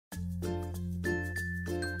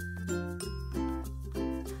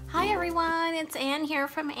everyone, it's Ann here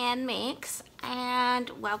from Ann Makes, and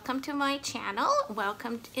welcome to my channel.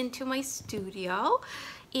 Welcome into my studio.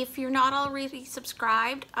 If you're not already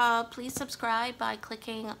subscribed, please subscribe by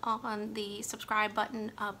clicking on the subscribe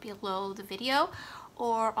button below the video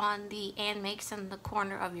or on the Ann Makes in the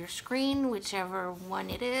corner of your screen, whichever one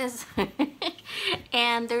it is.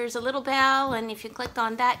 And there's a little bell, and if you click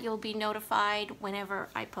on that, you'll be notified whenever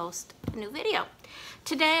I post a new video.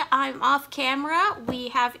 Today I'm off camera. We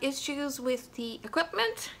have issues with the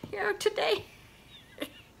equipment here today.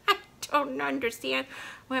 I don't understand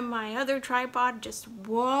when my other tripod just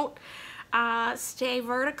won't stay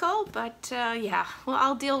vertical, but yeah, well,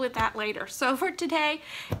 I'll deal with that later. So for today,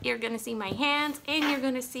 you're gonna see my hands and you're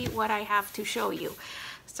gonna see what I have to show you.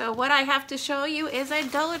 So what I have to show you is a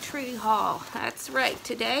Dollar Tree haul. That's right,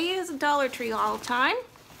 today is Dollar Tree haul time.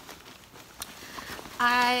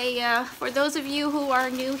 For those of you who are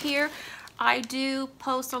new here, I do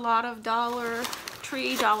post a lot of Dollar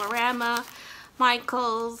Tree, Dollarama,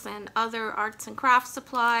 Michael's, and other arts and crafts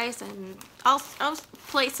supplies, and also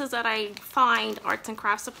places that I find arts and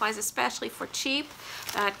crafts supplies, especially for cheap.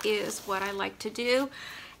 That is what I like to do.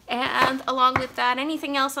 And along with that,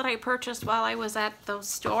 anything else that I purchased while I was at those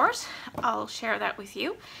stores, I'll share that with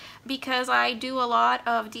you. Because I do a lot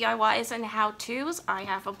of DIYs and how-tos. I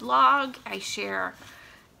have a blog, I share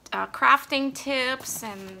crafting tips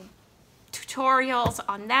and tutorials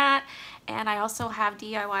on that, and I also have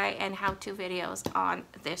DIY and how-to videos on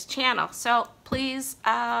this channel, so please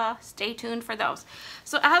stay tuned for those.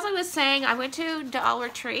 So as I was saying, I went to Dollar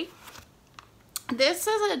Tree. This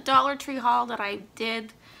is a Dollar Tree haul that I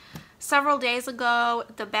did several days ago.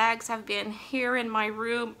 The bags have been here in my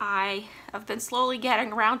room. I have been slowly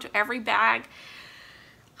getting around to every bag.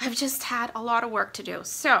 I've just had a lot of work to do.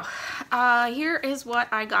 So here is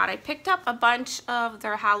what I got. I picked up a bunch of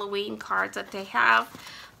their Halloween cards that they have.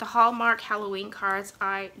 The Hallmark Halloween cards.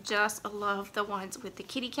 I just love the ones with the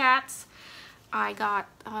kitty cats. I got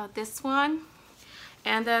this one.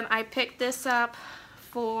 And then I picked this up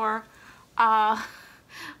for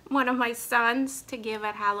one of my sons to give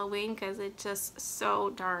at Halloween because it's just so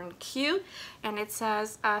darn cute. And it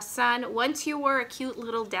says, son, once you were a cute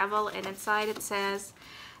little devil, and inside it says,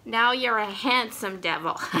 now you're a handsome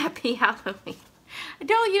devil. Happy Halloween. I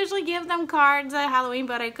don't usually give them cards at Halloween,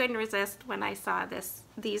 but I couldn't resist when I saw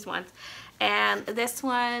these ones. And this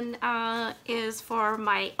one is for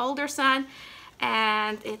my older son,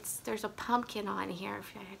 and there's a pumpkin on here.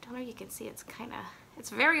 I don't know if you can see, it's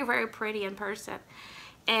very, very pretty in person.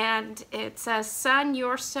 And it says, son,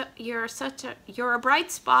 you're a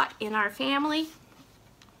bright spot in our family.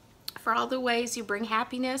 For all the ways you bring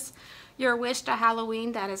happiness, your wish to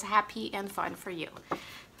Halloween that is happy and fun for you.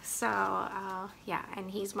 So yeah,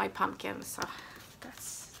 and he's my pumpkin, so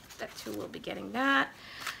that's who will be getting that.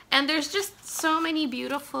 And there's just so many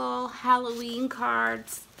beautiful Halloween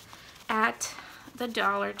cards at the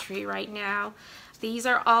Dollar Tree right now. These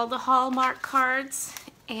are all the Hallmark cards,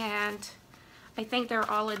 and I think they're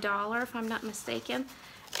all $1 if I'm not mistaken.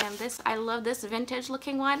 And this, I love this vintage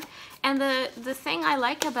looking one. And the thing I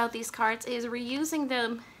like about these cards is reusing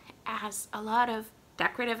them as a lot of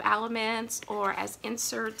decorative elements or as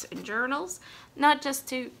inserts in journals, not just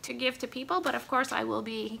to give to people, but of course I will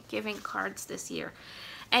be giving cards this year.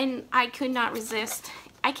 And I can't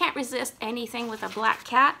resist anything with a black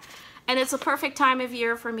cat, and it's a perfect time of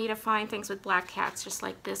year for me to find things with black cats, just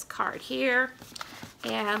like this card here.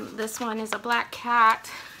 And this one is a black cat.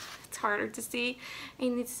 It's harder to see,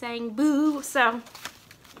 and it's saying boo. So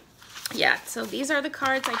yeah, so these are the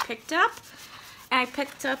cards I picked up. And I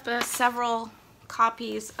picked up several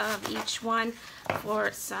copies of each one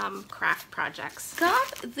for some craft projects.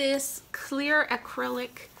 Got this clear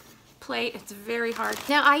acrylic plate. It's very hard.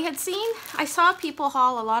 Now I saw people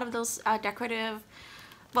haul a lot of those decorative,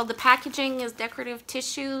 well, the packaging is decorative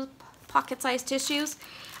tissue, pocket-sized tissues.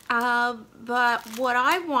 But what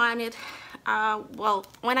I wanted, well,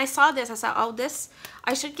 when I saw this, I said, oh,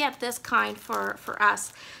 I should get this kind for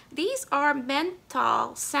us. These are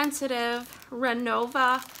menthol sensitive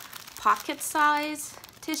Renova pocket size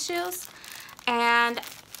tissues, and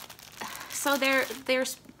so they're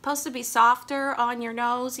supposed to be softer on your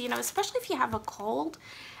nose, you know, especially if you have a cold.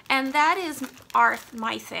 And that is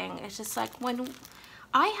my thing. It's just like when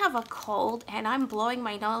I have a cold and I'm blowing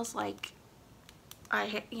my nose, like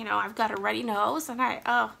I've got a runny nose, and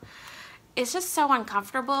it's just so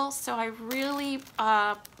uncomfortable. So I really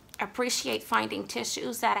appreciate finding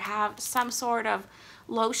tissues that have some sort of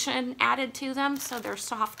lotion added to them so they're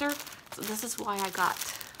softer. So this is why I got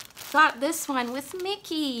this one with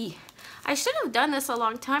Mickey. I should have done this a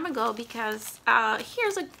long time ago because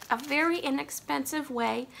here's a very inexpensive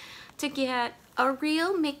way to get a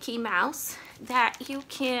real Mickey Mouse that you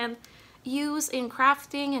can use in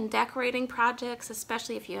crafting and decorating projects,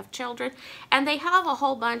 especially if you have children. And they have a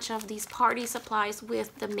whole bunch of these party supplies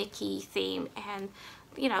with the Mickey theme, and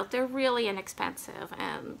you know, they're really inexpensive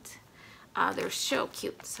and they're so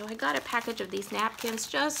cute. So I got a package of these napkins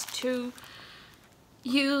just to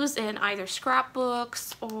use in either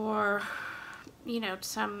scrapbooks or, you know,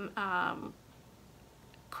 some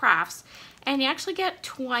crafts. And you actually get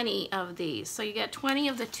 20 of these. So you get 20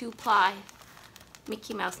 of the 2-ply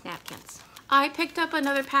Mickey Mouse napkins. I picked up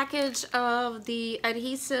another package of the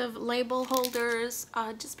adhesive label holders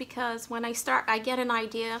just because when I get an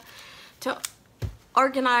idea to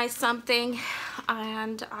organize something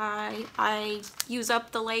and I use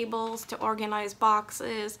up the labels to organize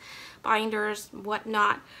boxes, binders,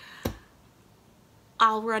 whatnot,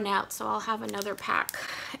 I'll run out, so I'll have another pack.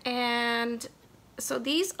 And so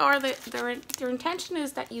these are their intention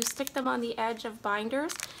is that you stick them on the edge of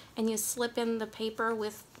binders and you slip in the paper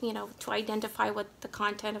with, you know, to identify what the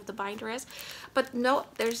content of the binder is. But no,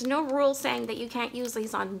 there's no rule saying that you can't use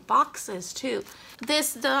these on boxes too.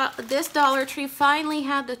 This Dollar Tree finally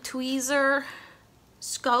had the tweezer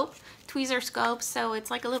scope, so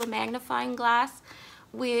it's like a little magnifying glass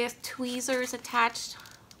with tweezers attached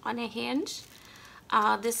on a hinge.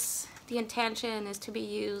 The intention is to be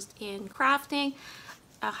used in crafting,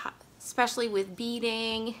 especially with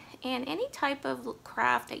beading and any type of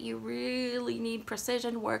craft that you really need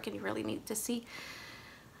precision work and you really need to see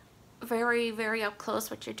very, very up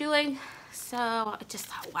close what you're doing. So I just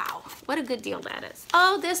thought, wow, what a good deal that is.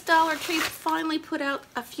 Oh, this Dollar Tree finally put out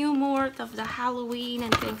a few more of the Halloween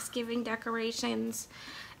and Thanksgiving decorations,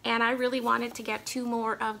 and I really wanted to get 2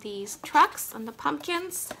 more of these trucks and the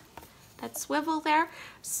pumpkins that swivel there.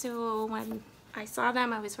 So when I saw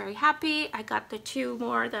them, I was very happy. I got the 2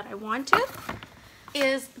 more that I wanted.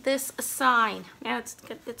 Is this sign? Now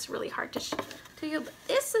it's really hard to show to you, but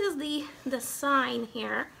this is the sign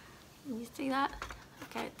here. Can you see that?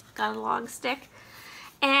 Okay, it's got a long stick.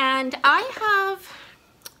 And I have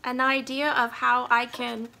an idea of how I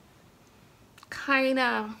can kind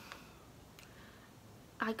of,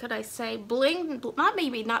 how could I say, bling,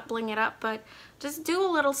 not bling it up, but just do a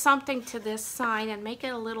little something to this sign and make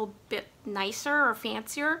it a little bit nicer or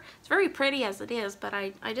fancier. It's very pretty as it is, but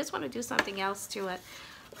I just want to do something else to it.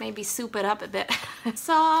 Maybe soup it up a bit. I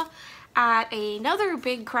saw at another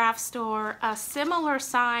big craft store a similar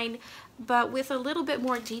sign, but with a little bit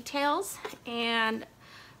more details and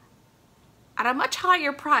at a much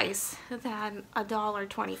higher price than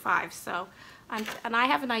 $1.25. So I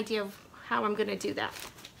have an idea of how I'm going to do that.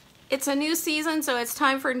 It's a new season, so it's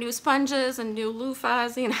time for new sponges and new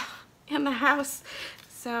loofahs, you know, in the house.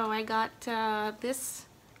 So I got this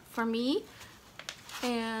for me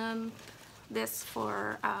and this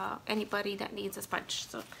for anybody that needs a sponge.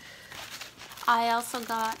 So I also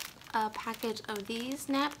got a package of these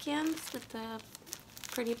napkins with the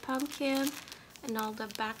pretty pumpkin and all the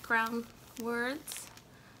background words.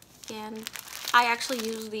 And I actually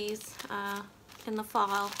use these in the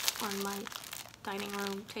fall on my dining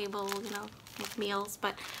room table, you know, with meals,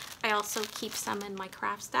 but I also keep some in my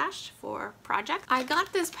craft stash for projects. I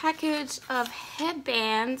got this package of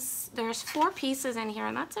headbands. There's 4 pieces in here,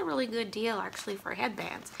 and that's a really good deal actually for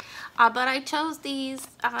headbands. But I chose these,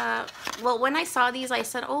 well, when I saw these, I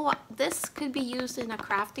said, oh, this could be used in a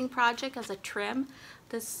crafting project as a trim,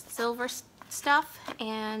 this silver stuff,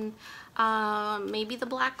 and maybe the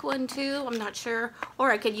black one too, I'm not sure,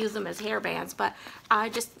 or I could use them as hair bands, but I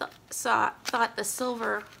just thought the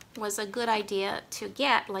silver was a good idea to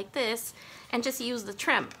get like this and just use the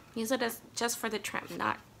trim, use it as just for the trim,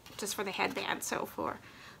 not just for the headband. So for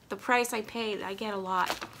the price I paid, I get a lot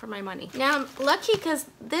for my money. Now I'm lucky because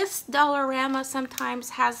this Dollarama sometimes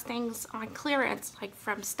has things on clearance, like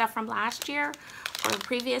from stuff from last year or the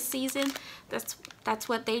previous season. That's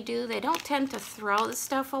what they do. They don't tend to throw the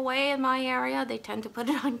stuff away in my area. They tend to put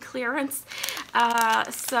it on clearance.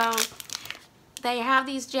 So they have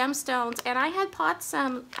these gemstones, and I had bought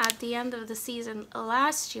some at the end of the season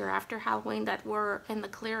last year after Halloween that were in the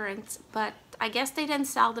clearance, but I guess they didn't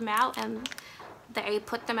sell them out and they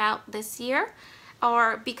put them out this year,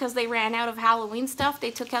 or because they ran out of Halloween stuff, they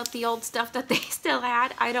took out the old stuff that they still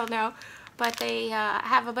had. I don't know. But they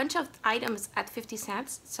have a bunch of items at 50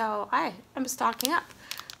 cents, so I'm stocking up.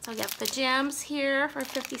 So I got the gems here for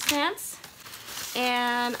 50 cents.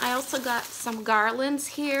 And I also got some garlands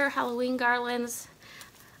here, Halloween garlands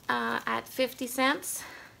at 50 cents.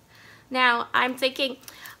 Now I'm thinking,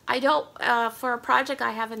 I don't, for a project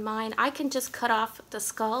I have in mind, I can just cut off the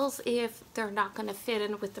skulls if they're not going to fit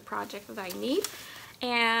in with the project that I need.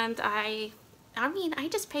 And I mean, I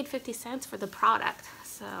just paid 50 cents for the product,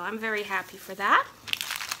 so I'm very happy for that.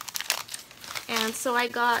 And so I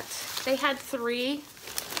got, they had 3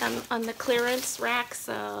 on the clearance rack,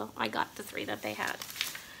 so I got the 3 that they had.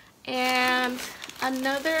 And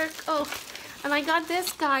another, oh, and I got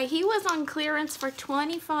this guy. He was on clearance for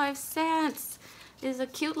 25 cents. This is a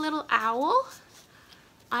cute little owl.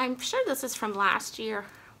 I'm sure this is from last year,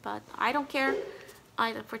 but I don't care.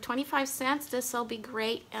 Either for 25 cents, this will be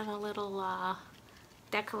great in a little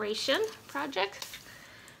decoration project.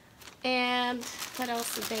 And what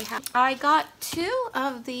else did they have? I got 2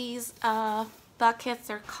 of these buckets.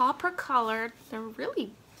 They're copper colored. They're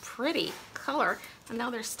really pretty color, and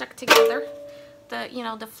now they're stuck together. The, you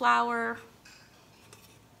know, the flower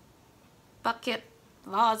bucket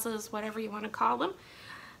vases, whatever you want to call them.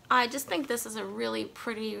 I just think this is a really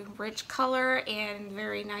pretty rich color and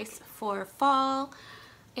very nice for fall.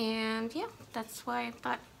 And yeah, that's why I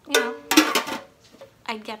thought, you know,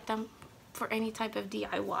 I'd get them for any type of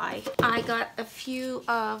DIY. I got a few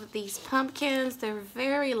of these pumpkins. They're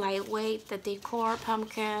very lightweight, the decor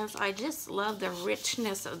pumpkins. I just love the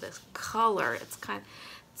richness of this color. It's kind of,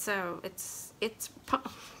 so it's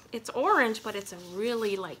orange, but it's a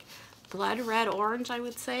really like blood red orange, I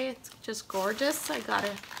would say. It's just gorgeous. I got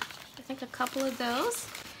I think a couple of those,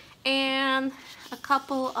 and a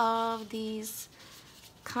couple of these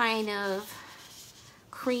kind of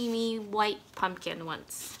creamy white pumpkin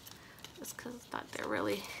ones, just because I thought they're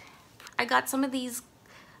really, I got some of these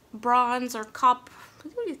bronze or copper,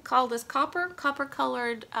 what do you call this, copper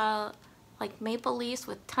colored like maple leaves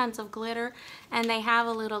with tons of glitter, and they have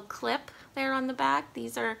a little clip there on the back.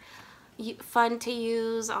 These are fun to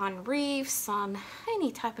use on wreaths, on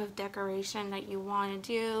any type of decoration that you want to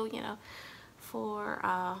do, you know, for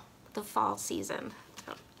the fall season.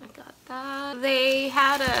 So I got that. They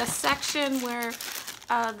had a section where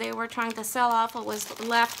they were trying to sell off what was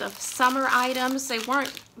left of summer items. They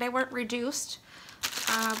weren't reduced.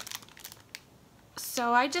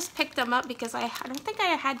 So I just picked them up because I don't think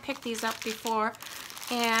I had picked these up before.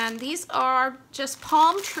 And these are just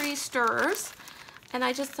palm tree stirrers. And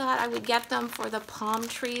I just thought I would get them for the palm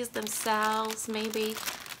trees themselves. Maybe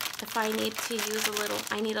if I need to use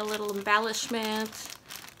I need a little embellishment,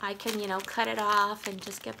 I can, you know, cut it off and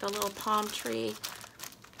just get the little palm tree.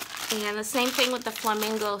 And the same thing with the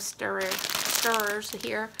flamingo stirrers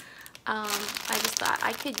here. I just thought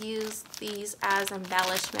I could use these as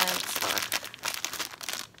embellishments or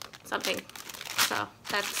something. So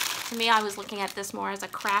that's, to me, I was looking at this more as a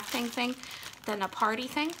crafting thing than a party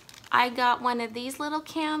thing. I got one of these little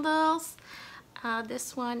candles.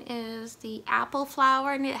 This one is the apple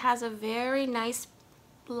flower, and it has a very nice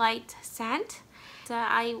light scent. So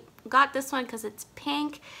I got this one because it's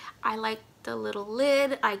pink. I like the little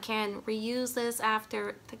lid. I can reuse this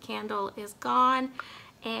after the candle is gone.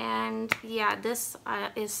 And yeah, this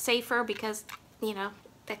is safer because, you know,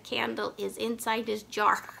 the candle is inside this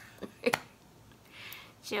jar.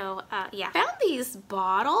 So yeah, I found these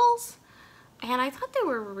bottles. And I thought they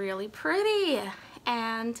were really pretty.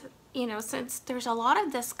 And, you know, since there's a lot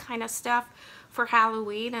of this kind of stuff for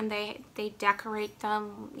Halloween and they decorate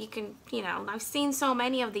them, you can, you know, I've seen so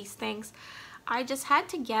many of these things. I just had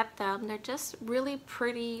to get them. They're just really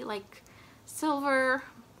pretty, like silver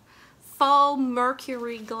faux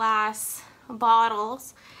mercury glass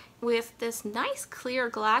bottles with this nice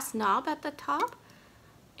clear glass knob at the top.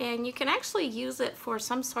 And you can actually use it for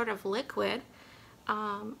some sort of liquid.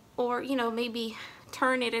 Or, you know, maybe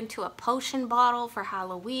turn it into a potion bottle for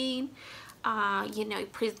Halloween. You know,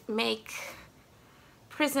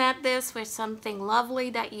 present this with something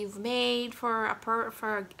lovely that you've made for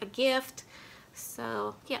a gift.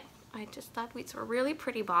 So yeah, I just thought these were really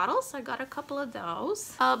pretty bottles. I got a couple of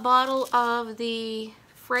those. A bottle of the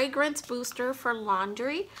fragrance booster for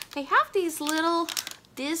laundry. They have these little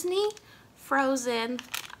Disney frozen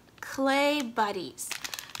clay buddies.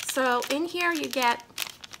 So in here you get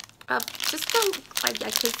I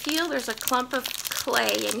could feel there's a clump of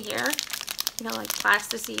clay in here, you know, like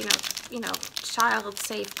plasticine, you know, child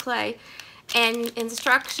safe clay, and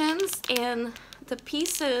instructions and the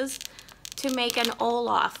pieces to make an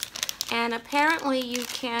Olaf. And apparently you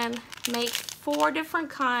can make 4 different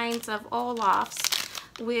kinds of Olafs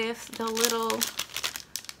with the little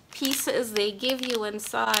pieces they give you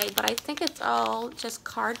inside, but I think it's all just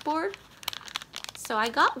cardboard. So I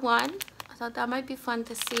got one. I thought that might be fun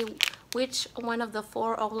to see which one of the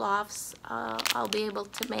 4 Olafs I'll be able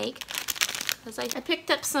to make. Because I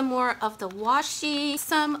picked up some more of the washi,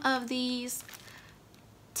 some of these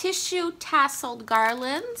tissue tasseled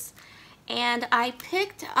garlands, and I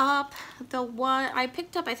picked up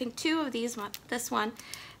I think two of these. This one,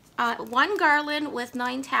 one garland with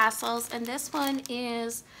 9 tassels, and this one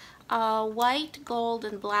is white, gold,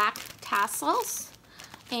 and black tassels.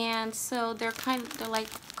 And so they're like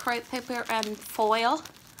crepe paper and foil.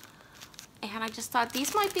 And I just thought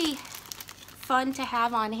these might be fun to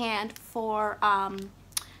have on hand for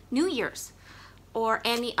New Year's or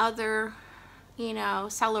any other, you know,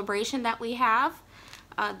 celebration that we have.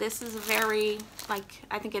 This is very, like,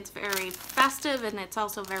 I think it's very festive, and it's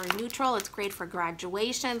also very neutral. It's great for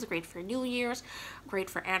graduations, great for New Year's, great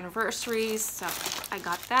for anniversaries. So I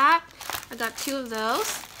got that. I got 2 of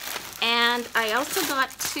those. And I also got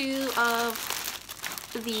 2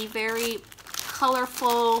 of the very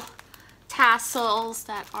colorful tassels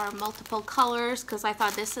that are multiple colors, because I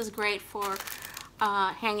thought this is great for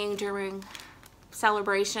hanging during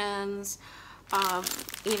celebrations,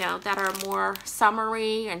 you know, that are more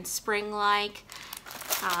summery and spring-like,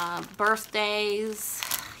 birthdays,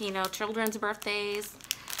 you know, children's birthdays.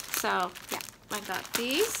 So yeah, I got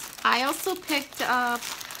these. I also picked up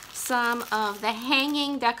some of the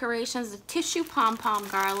hanging decorations, the tissue pom-pom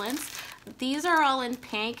garlands. These are all in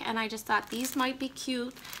pink, and I just thought these might be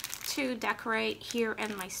cute to decorate here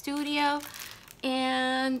in my studio.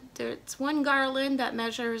 And there's one garland that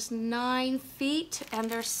measures 9 feet, and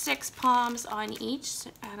there's 6 palms on each,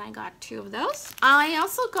 and I got 2 of those. I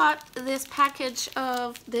also got this package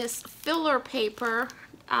of this filler paper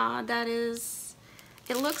that is,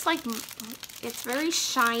 it looks like it's very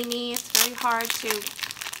shiny. It's very hard to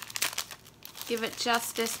give it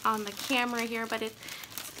justice on the camera here, but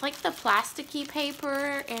it's like the plasticky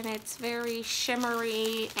paper, and it's very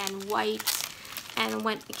shimmery and white. And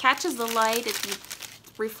when it catches the light, it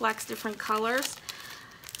reflects different colors.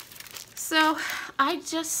 So I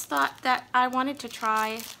just thought that I wanted to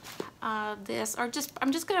try this, or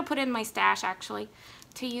I'm just gonna put it in my stash actually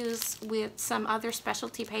to use with some other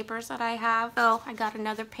specialty papers that I have. So I got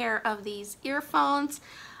another pair of these earphones.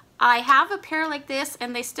 I have a pair like this,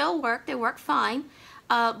 and they still work. They work fine.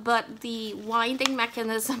 But the winding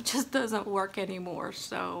mechanism just doesn't work anymore,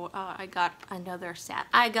 so I got another set.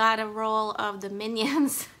 I got a roll of the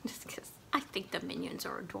Minions, just because I think the Minions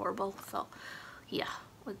are adorable, so yeah,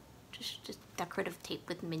 just decorative tape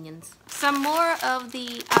with Minions. Some more of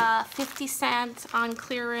the 50-cent on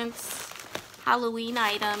clearance Halloween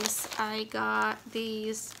items. I got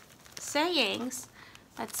these sayings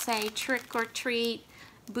that say trick or treat,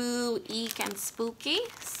 boo, eek, and spooky.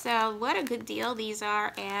 So what a good deal these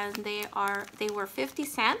are, and they were 50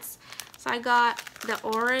 cents. So I got the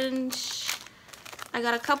orange, I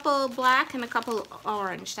got a couple black and a couple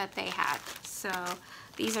orange that they had. So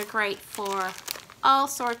these are great for all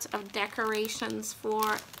sorts of decorations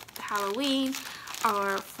for Halloween,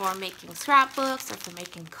 or for making scrapbooks, or for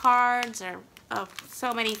making cards, or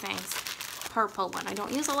so many things. Purple one. I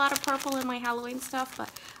don't use a lot of purple in my Halloween stuff, but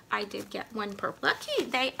I did get one purple.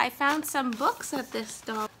 Lucky, I found some books at this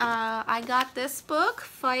store. I got this book,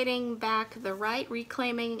 Fighting Back the Right,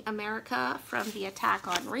 Reclaiming America from the Attack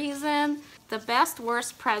on Reason. The Best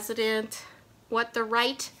Worst President, What the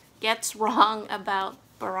Right Gets Wrong About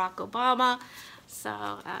Barack Obama. So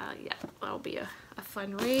yeah, that'll be a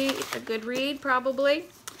fun read, a good read probably.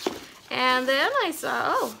 And then I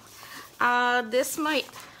saw, this might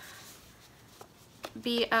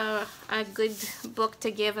be a good book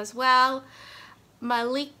to give as well.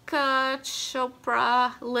 Malika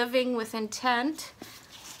Chopra, Living with Intent.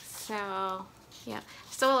 So yeah,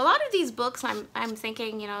 so a lot of these books I'm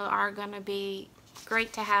thinking, you know, are gonna be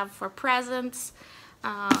great to have for presents.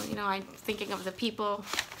 You know, I'm thinking of the people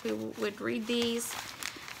who would read these.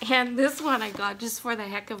 And this one I got just for the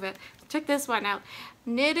heck of it. Check this one out.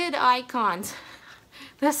 Knitted Icons.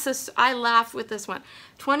 This is, I laughed with this one.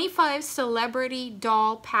 25 celebrity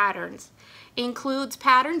doll patterns. Includes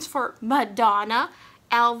patterns for Madonna,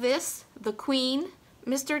 Elvis, the Queen,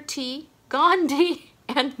 Mr. T, Gandhi,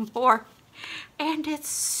 and more. And it's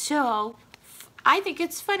so, I think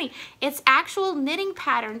it's funny. It's actual knitting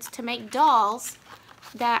patterns to make dolls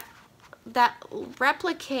that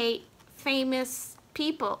replicate famous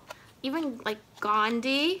people. Even like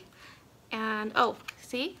Gandhi and, oh,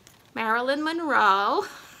 see? Marilyn Monroe,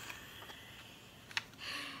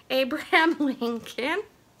 Abraham Lincoln.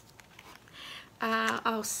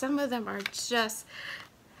 Oh, some of them are just,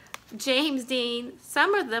 James Dean.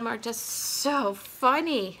 Some of them are just so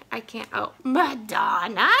funny. I can't, oh,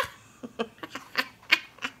 Madonna.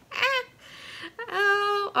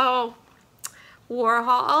 oh,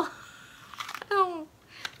 Warhol. Oh,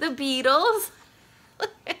 the Beatles.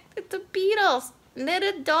 The Beatles,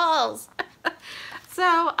 knitted dolls.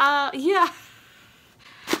 So, yeah.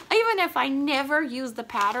 Even if I never use the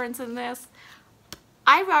patterns in this,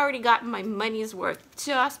 I've already gotten my money's worth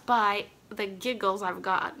just by the giggles I've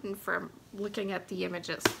gotten from looking at the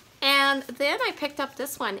images. And then I picked up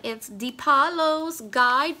this one. It's Di Paolo's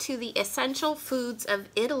Guide to the Essential Foods of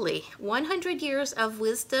Italy. 100 Years of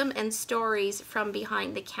Wisdom and Stories from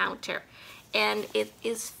Behind the Counter. And it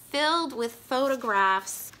is filled with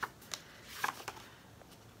photographs.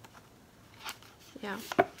 Yeah.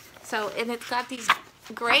 So, and it's got these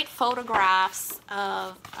great photographs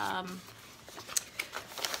of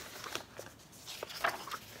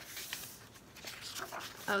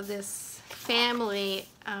this family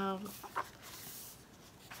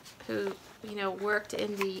who, you know, worked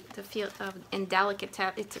in the field of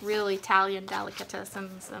delicatessen. It's really Italian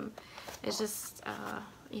delicatessens. It's just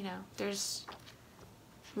you know, there's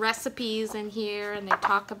recipes in here, and they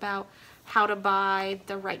talk about how to buy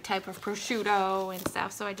the right type of prosciutto and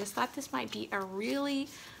stuff. So I just thought this might be a really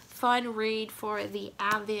fun read for the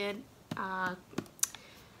avid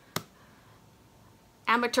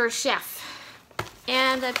amateur chef.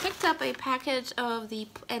 And I picked up a package of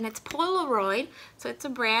and it's Polaroid, so it's a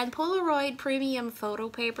brand, Polaroid Premium Photo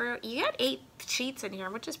Paper. You get 8 sheets in here,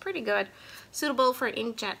 which is pretty good. Suitable for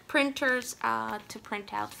inkjet printers to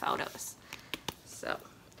print out photos. So,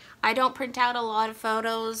 I don't print out a lot of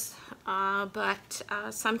photos, but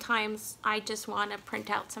sometimes I just want to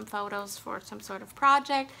print out some photos for some sort of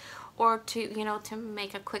project, or to, you know, to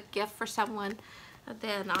make a quick gift for someone.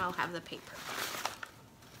 Then I'll have the paper.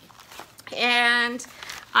 And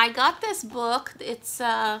I got this book. It's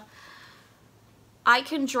I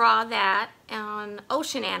Can Draw That on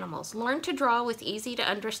ocean animals. Learn to draw with easy to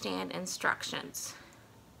understand instructions.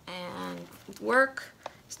 And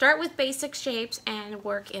start with basic shapes and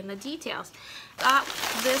work in the details. Got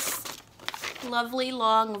this lovely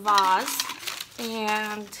long vase,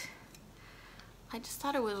 and I just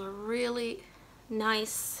thought it was a really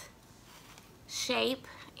nice shape,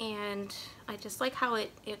 and I just like how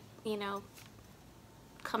it you know,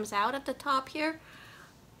 comes out at the top here.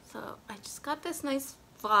 So I just got this nice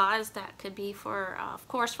vase that could be for, of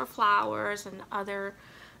course, for flowers and other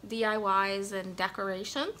DIYs and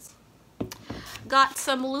decorations. Got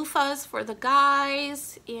some loofahs for the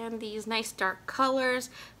guys in these nice dark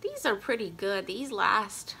colors. These are pretty good. These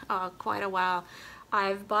last quite a while.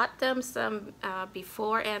 I've bought them some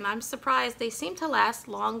before, and I'm surprised they seem to last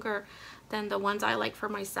longer than the ones I like for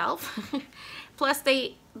myself. Plus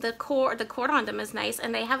the cord on them is nice,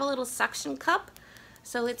 and they have a little suction cup,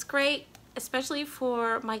 so it's great, especially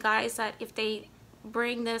for my guys, that if they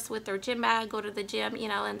bring this with their gym bag, go to the gym, you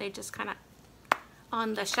know, and they just kind of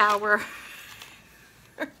on the shower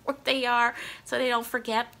where they are, so they don't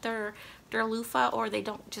forget their loofah, or they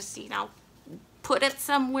don't just, you know, put it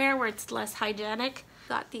somewhere where it's less hygienic.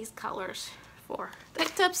 Got these colors for.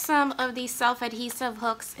 Picked up some of these self-adhesive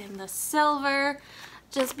hooks in the silver,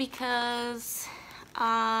 just because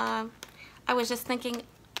I was just thinking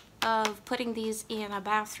of putting these in a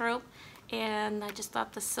bathrobe, and I just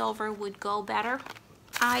thought the silver would go better.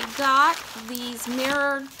 I got these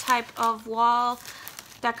mirror type of wall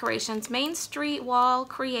decorations, Main Street Wall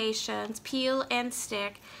Creations, Peel and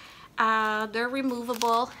Stick. They're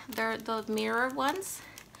removable. They're the mirror ones.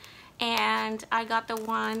 And I got the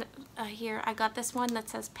one here. I got this one that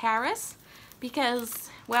says Paris because,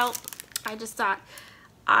 well, I just thought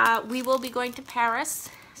we will be going to Paris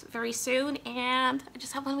very soon, and I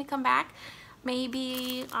just hope when we come back,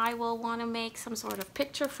 maybe I will want to make some sort of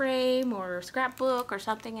picture frame or scrapbook or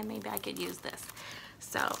something, and maybe I could use this.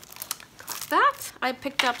 So got that. I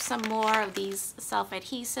picked up some more of these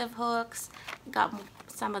self-adhesive hooks. Got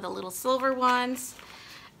some of the little silver ones.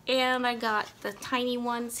 And I got the tiny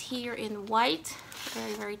ones here in white,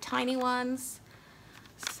 very, very tiny ones.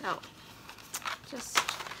 So, just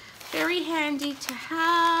very handy to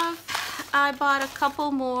have. I bought a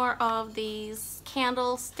couple more of these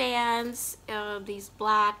candle stands, these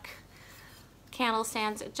black candle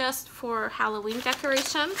stands, just for Halloween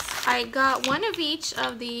decorations. I got one of each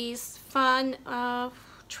of these fun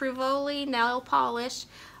Trivoli nail polish.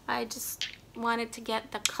 I just wanted to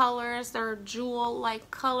get the colors. They're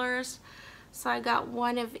jewel-like colors, so I got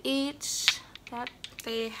one of each that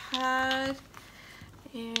they had,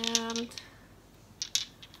 and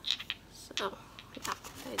so yeah,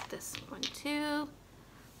 I did this one too.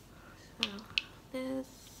 So these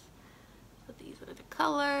are the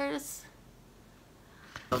colors.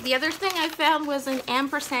 The other thing I found was an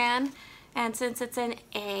ampersand, and since it's an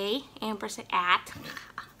A, ampersand at,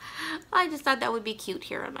 I just thought that would be cute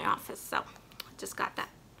here in my office, so just got that.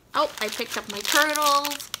 Oh, I picked up my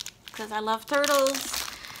turtles because I love turtles.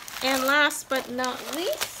 And last but not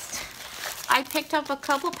least, I picked up a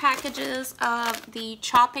couple packages of the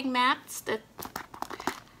chopping mats, the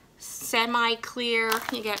semi-clear.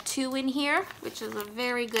 You get 2 in here, which is a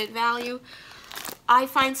very good value. I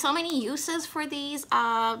find so many uses for these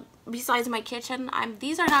besides my kitchen.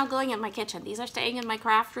 These are not going in my kitchen. These are staying in my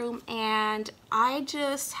craft room, and I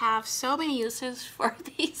just have so many uses for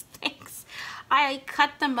these things. I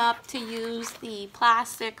cut them up to use the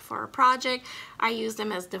plastic for a project. I use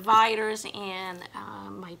them as dividers in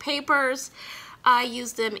my papers. I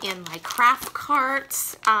use them in my craft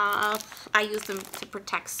carts. I use them to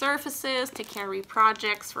protect surfaces, to carry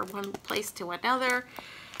projects from one place to another.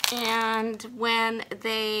 And when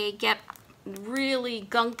they get really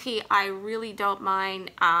gunky, I really don't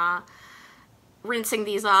mind rinsing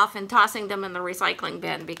these off and tossing them in the recycling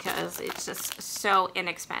bin because it's just so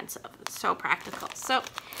inexpensive. It's so practical. So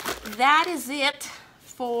that is it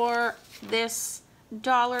for this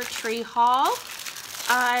Dollar Tree haul.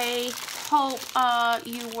 I hope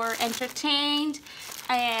you were entertained,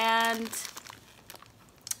 and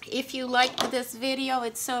if you liked this video,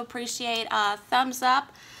 it's so appreciate a thumbs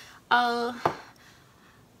up,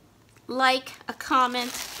 like, a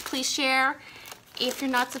comment, please share. If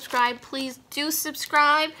you're not subscribed, please do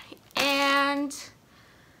subscribe, and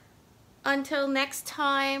until next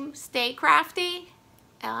time, stay crafty,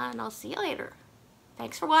 and I'll see you later.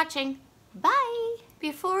 Thanks for watching. Bye.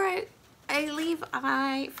 Before I leave,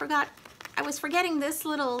 I was forgetting this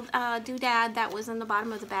little doodad that was in the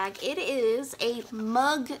bottom of the bag. It is a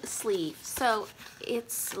mug sleeve, so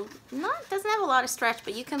it's doesn't have a lot of stretch,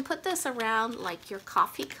 but you can put this around like your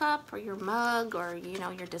coffee cup or your mug, or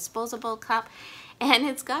your disposable cup, and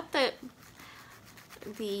it's got the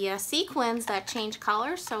sequins that change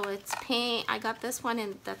color. So it's pink. I got this one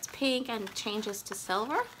and that's pink and changes to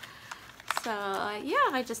silver. So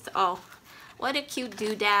yeah, what a cute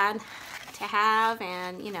doodad to have,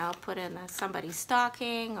 and put in somebody's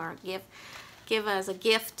stocking, or give as a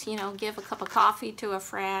gift. Give a cup of coffee to a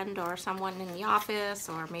friend or someone in the office,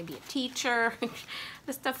 or maybe a teacher.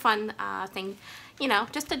 Just a fun thing,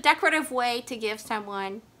 just a decorative way to give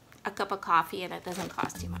someone a cup of coffee, and it doesn't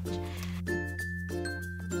cost too much.